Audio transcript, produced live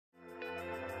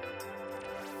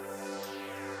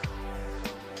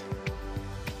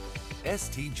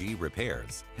STG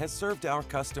Repairs has served our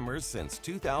customers since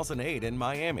 2008 in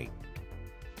Miami.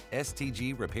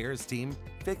 STG Repairs team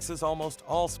fixes almost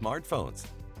all smartphones,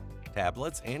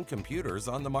 tablets, and computers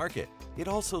on the market. It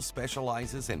also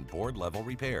specializes in board-level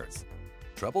repairs.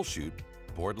 Troubleshoot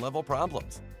board-level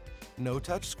problems. No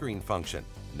touchscreen function,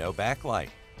 no backlight,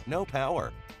 no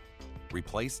power.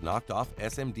 Replace knocked-off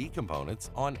SMD components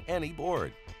on any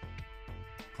board.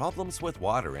 Problems with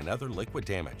water and other liquid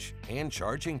damage, and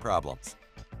charging problems.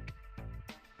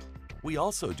 We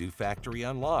also do factory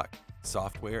unlock,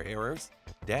 software errors,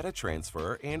 data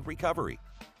transfer, and recovery.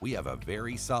 We have a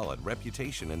very solid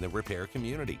reputation in the repair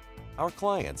community. Our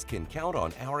clients can count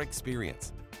on our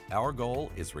experience. Our goal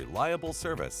is reliable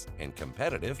service and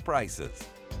competitive prices.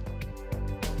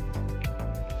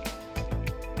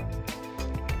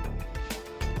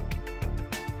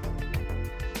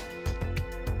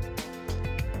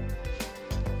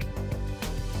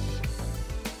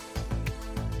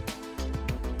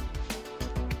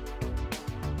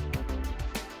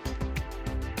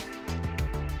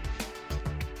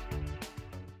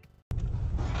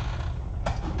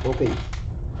 Okay.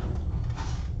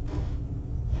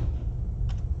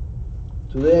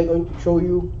 Today I'm going to show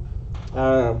you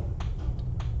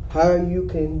how you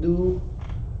can do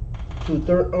to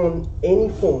turn on any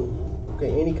phone,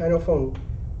 okay, any kind of phone.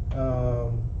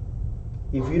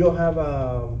 If you don't have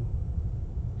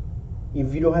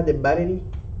the battery,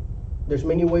 there's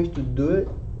many ways to do it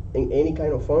in any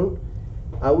kind of phone.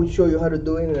 I will show you how to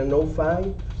do it in a Note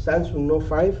 5, Samsung Note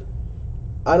 5.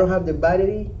 I don't have the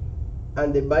battery,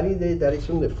 and the battery that is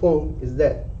on the phone is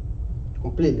dead,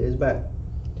 completely, it's bad.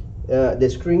 The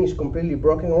screen is completely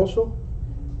broken also,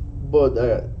 but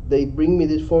they bring me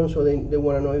this phone, so they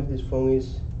want to know if this phone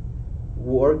is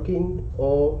working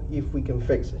or if we can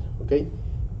fix it, okay.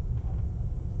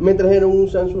 Me trajeron un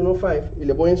Samsung Note 5 y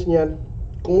les voy a enseñar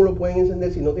cómo lo pueden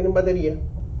encender si no tienen batería,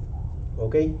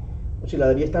 ok, o si la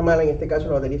batería está mala. En este caso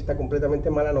la batería está completamente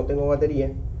mala, no tengo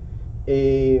batería,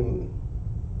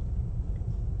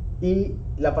 y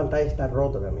la pantalla está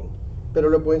rota también, pero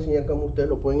les puedo enseñar cómo ustedes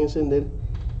lo pueden encender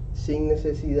sin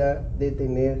necesidad de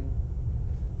tener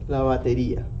la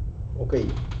batería. Ok,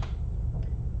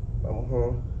 vamos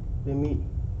a let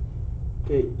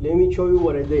me show you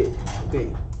what I did.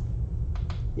 Okay,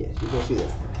 yes, you can see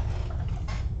that.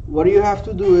 What you have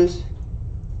to do is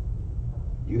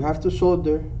you have to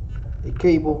solder a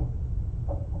cable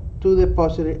to the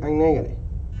positive and negative.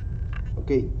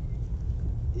 Okay,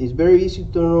 it's very easy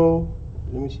to know.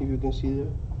 Let me see if you can see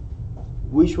there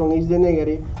which one is the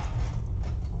negative.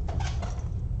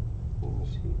 Let me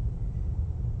see.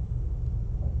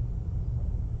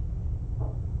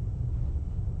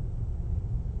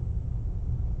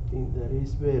 I think that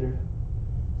is better.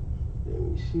 Let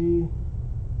me see.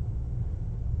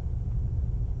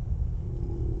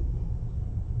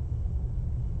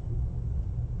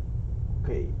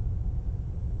 Okay,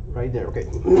 right there. Okay.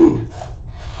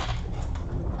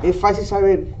 Es fácil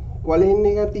saber cuál es el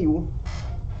negativo.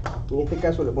 En este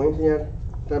caso les voy a enseñar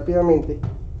rápidamente.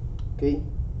 Okay,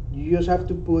 you just have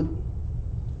to put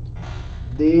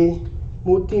the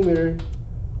multimeter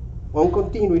on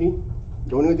continuity.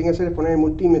 Lo único que tienen que hacer es poner el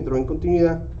multímetro en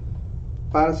continuidad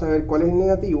para saber cuál es el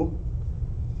negativo,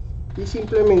 y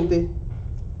simplemente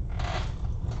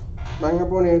van a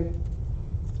poner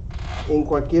en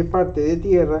cualquier parte de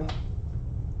tierra,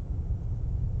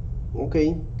 ok,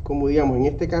 como digamos en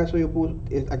este caso yo puse,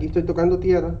 aquí estoy tocando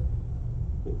tierra,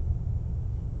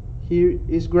 here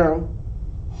is ground,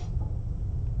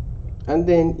 and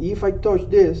then if I touch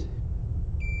this,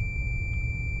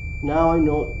 now I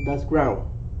know that's ground.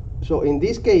 So in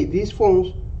this case, these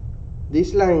phones,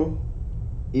 this line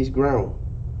is ground,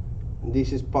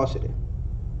 this is positive.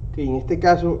 Okay, en este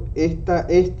caso este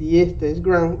y este es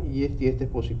ground, y este es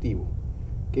positivo.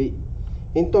 Okay,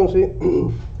 entonces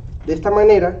de esta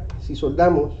manera, si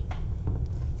soldamos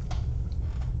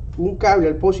un cable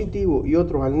al positivo y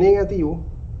otro al negativo,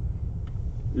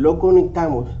 lo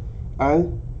conectamos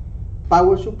al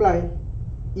power supply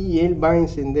y él va a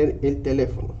encender el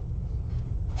teléfono.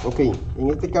 Ok, en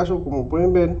este caso, como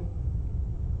pueden ver,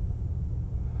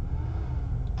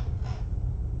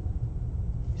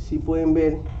 si pueden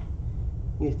ver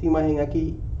en esta imagen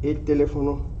aquí, el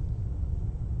teléfono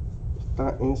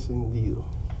está encendido.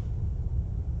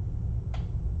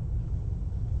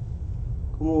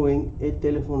 Como ven, el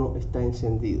teléfono está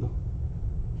encendido.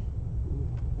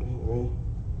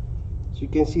 So you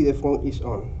can see the phone is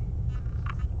on.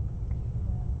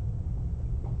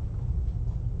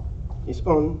 It's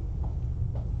on.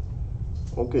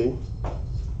 Okay.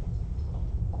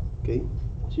 Okay.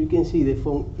 So you can see the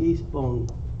phone is on.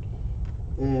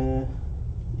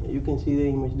 You can see the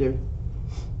image there.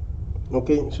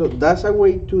 Okay, so that's a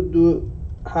way to do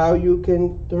how you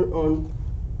can turn on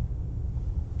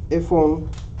a phone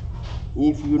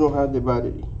if you don't have the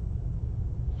battery.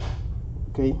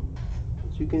 Okay,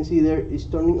 as you can see there, it's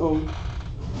turning on.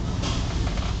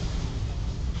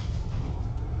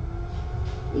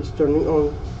 It's turning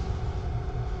on.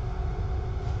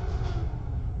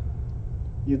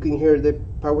 You can hear the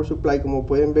power supply, como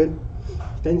pueden ver,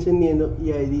 está encendiendo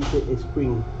y ahí dice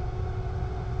spring.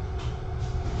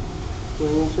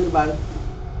 Pueden observar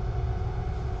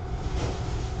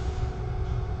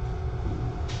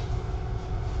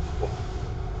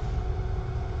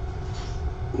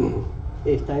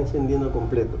está encendiendo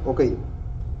completo. Ok,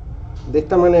 de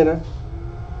esta manera,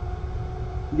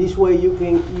 this way you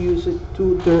can use it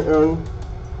to turn on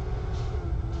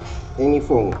any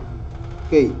phone.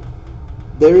 Okay,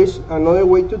 there is another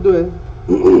way to do it.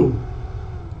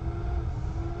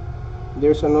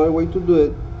 There's another way to do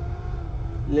it.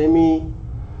 Let me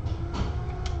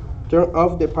turn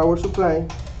off the power supply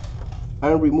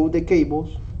and remove the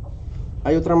cables.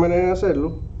 Hay otra manera de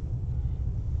hacerlo.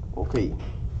 Ok.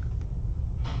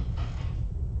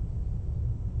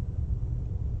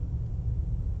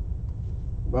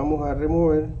 Vamos a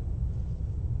remover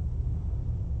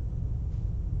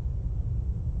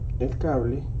el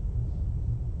cable.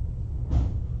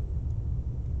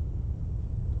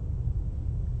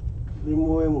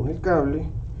 Removemos el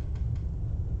cable.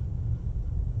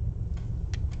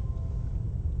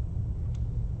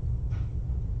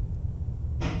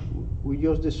 We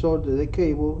just desolder the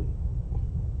cable.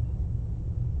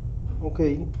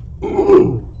 Okay.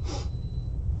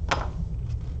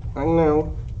 And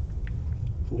now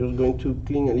I'm just going to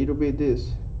clean a little bit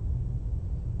this.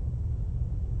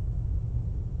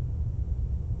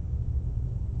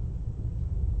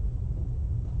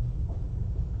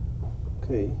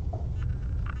 Okay.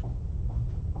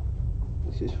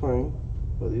 This is fine,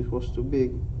 but this was too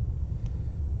big.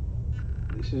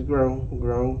 This is ground.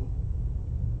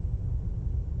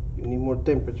 You need more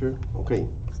temperature. Okay.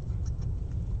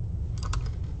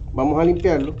 Vamos a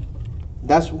limpiarlo.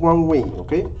 That's one way,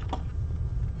 okay?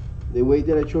 The way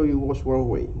that I showed you was one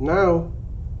way. Now,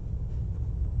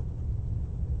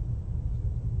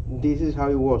 this is how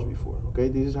it was before, okay?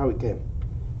 This is how it came.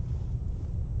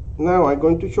 Now I'm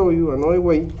going to show you another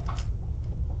way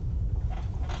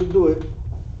to do it.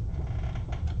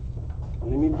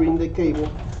 Let me bring the cable.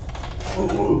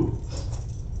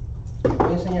 Voy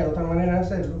a enseñar otra manera de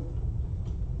hacerlo.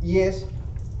 Y es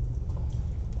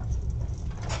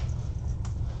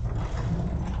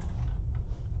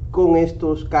con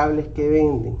estos cables que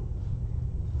venden.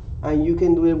 And you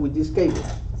can do it with this cable.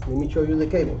 Let me show you the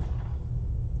cable.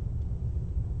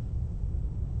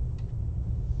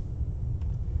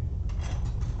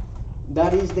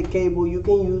 That is the cable you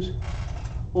can use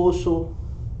also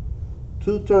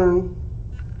to turn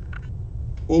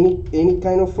any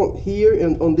kind of phone. Here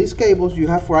and on these cables you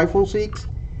have for iPhone 6,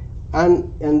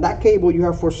 and that cable you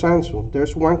have for Samsung.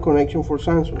 There's one connection for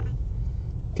Samsung.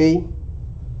 Okay,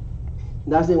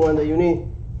 that's the one that you need.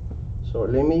 So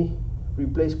let me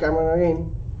replace camera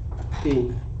again. Okay,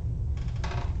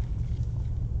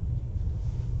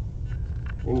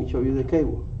 let me show you the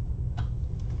cable.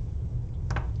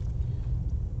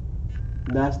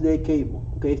 That's the cable.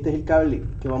 Okay, este es el cable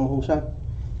que vamos a usar.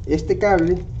 Este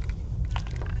cable,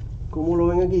 como lo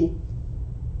ven aquí,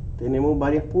 tenemos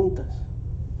varias puntas,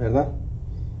 ¿verdad?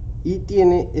 Y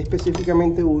tiene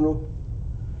específicamente uno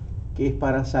que es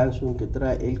para Samsung, que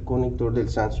trae el conector del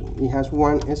Samsung. It has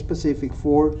one specific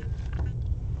for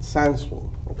Samsung.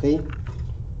 Okay,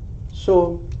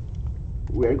 so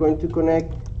we are going to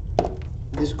connect.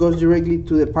 This goes directly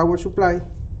to the power supply,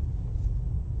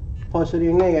 positive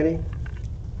and negative,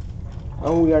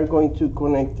 and we are going to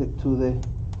connect it to the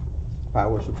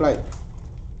power supply.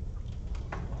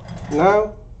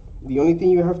 Now the only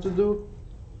thing you have to do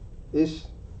is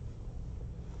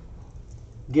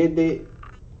get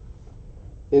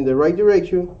in the right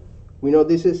direction. We know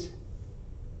this is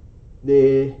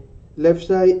the left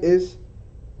side is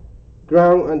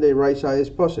ground and the right side is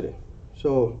positive,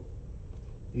 so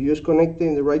you just connect it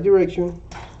in the right direction.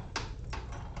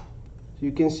 So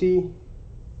you can see,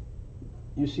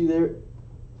 you see there,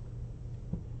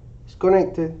 it's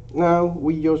connected. Now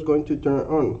we just going to turn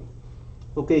on.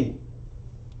 Ok,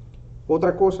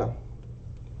 otra cosa,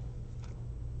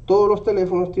 todos los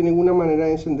teléfonos tienen una manera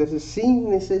de encenderse sin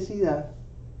necesidad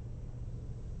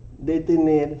de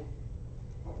tener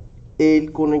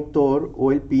el conector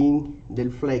o el pin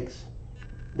del flex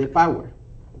de power.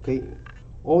 Okay,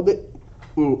 all the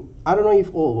I don't know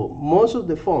if all, most of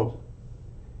the phones,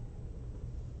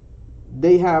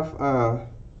 they have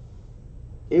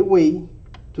a way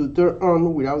to turn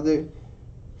on without the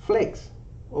flex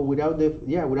or without the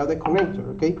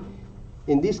connector. Okay,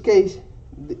 in this case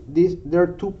there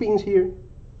are two pins here.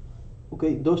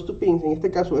 Okay, those two pins, en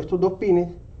este caso estos dos pines,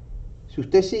 si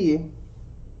usted sigue,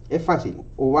 es fácil,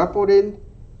 o va por el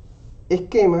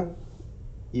esquema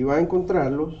y va a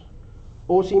encontrarlos,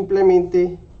 o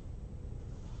simplemente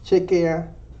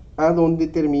chequea a donde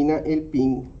termina el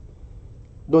pin,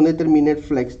 donde termina el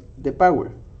flex de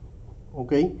power.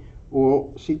 Ok,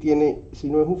 o si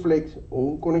no es un flex o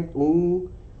un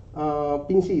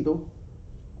pincito,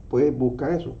 pues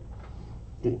busca eso.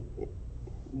 Okay.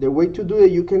 The way to do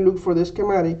it, you can look for the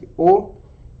schematic, or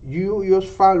you just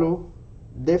follow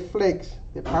the flex,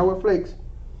 the power flex,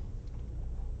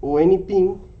 or any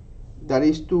pin that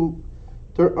is to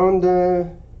turn on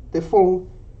the phone,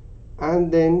 and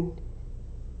then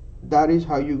that is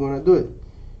how you're gonna do it.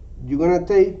 You're gonna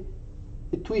take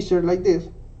a twister like this,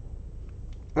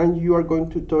 and you are going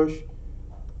to touch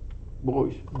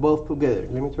both together.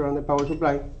 Let me turn on the power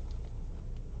supply.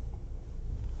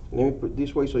 Let me put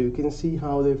this way so you can see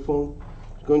how the phone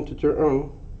is going to turn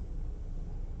on.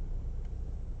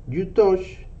 You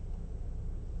touch,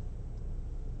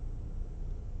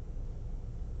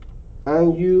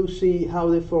 and you see how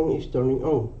the phone is turning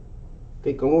on.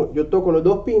 Okay, como yo toco los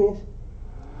dos pines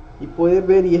y puedes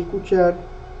ver y escuchar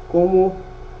cómo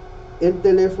el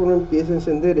teléfono empieza a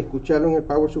encender, escucharlo en el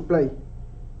power supply.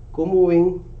 Como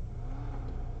ven,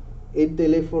 el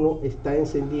teléfono está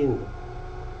encendiendo.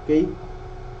 Okay,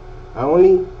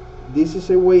 this is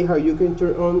a way how you can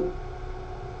turn on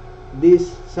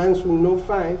this Samsung Note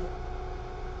 5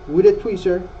 with a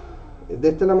twister. De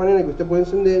esta es la manera que usted puede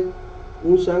encender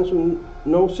un Samsung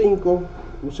Note 5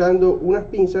 usando unas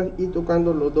pinzas y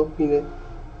tocando los dos pines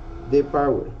de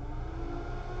power.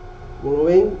 Como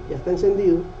ven, ya está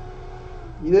encendido.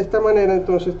 Y de esta manera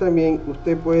entonces también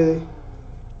usted puede,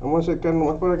 vamos a acercarnos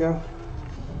más por acá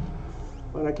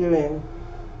para que vean.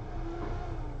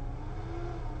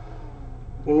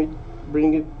 Let me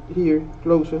bring it here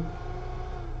closer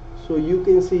so you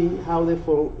can see how the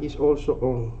phone is also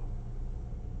on.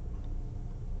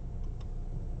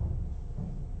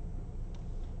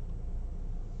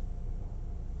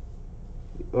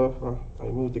 I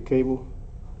move the cable,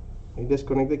 I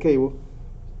disconnect the cable.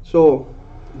 So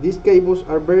these cables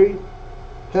are very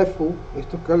helpful.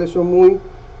 Estos cables son muy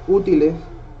útiles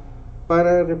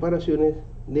para reparaciones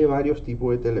de varios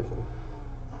tipos de teléfonos.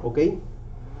 Ok,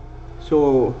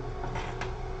 so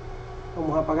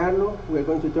vamos a apagarlo. We're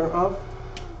going to turn off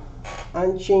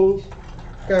and change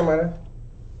camera.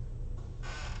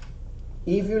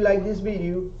 If you like this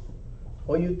video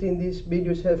or you think this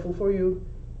video is helpful for you,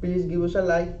 please give us a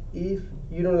like. If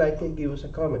you don't like it, give us a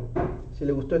comment. Si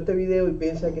le gustó este video y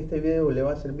piensa que este video le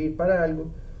va a servir para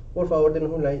algo, por favor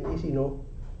denos un like, y si no,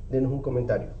 denos un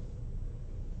comentario.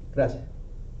 Gracias.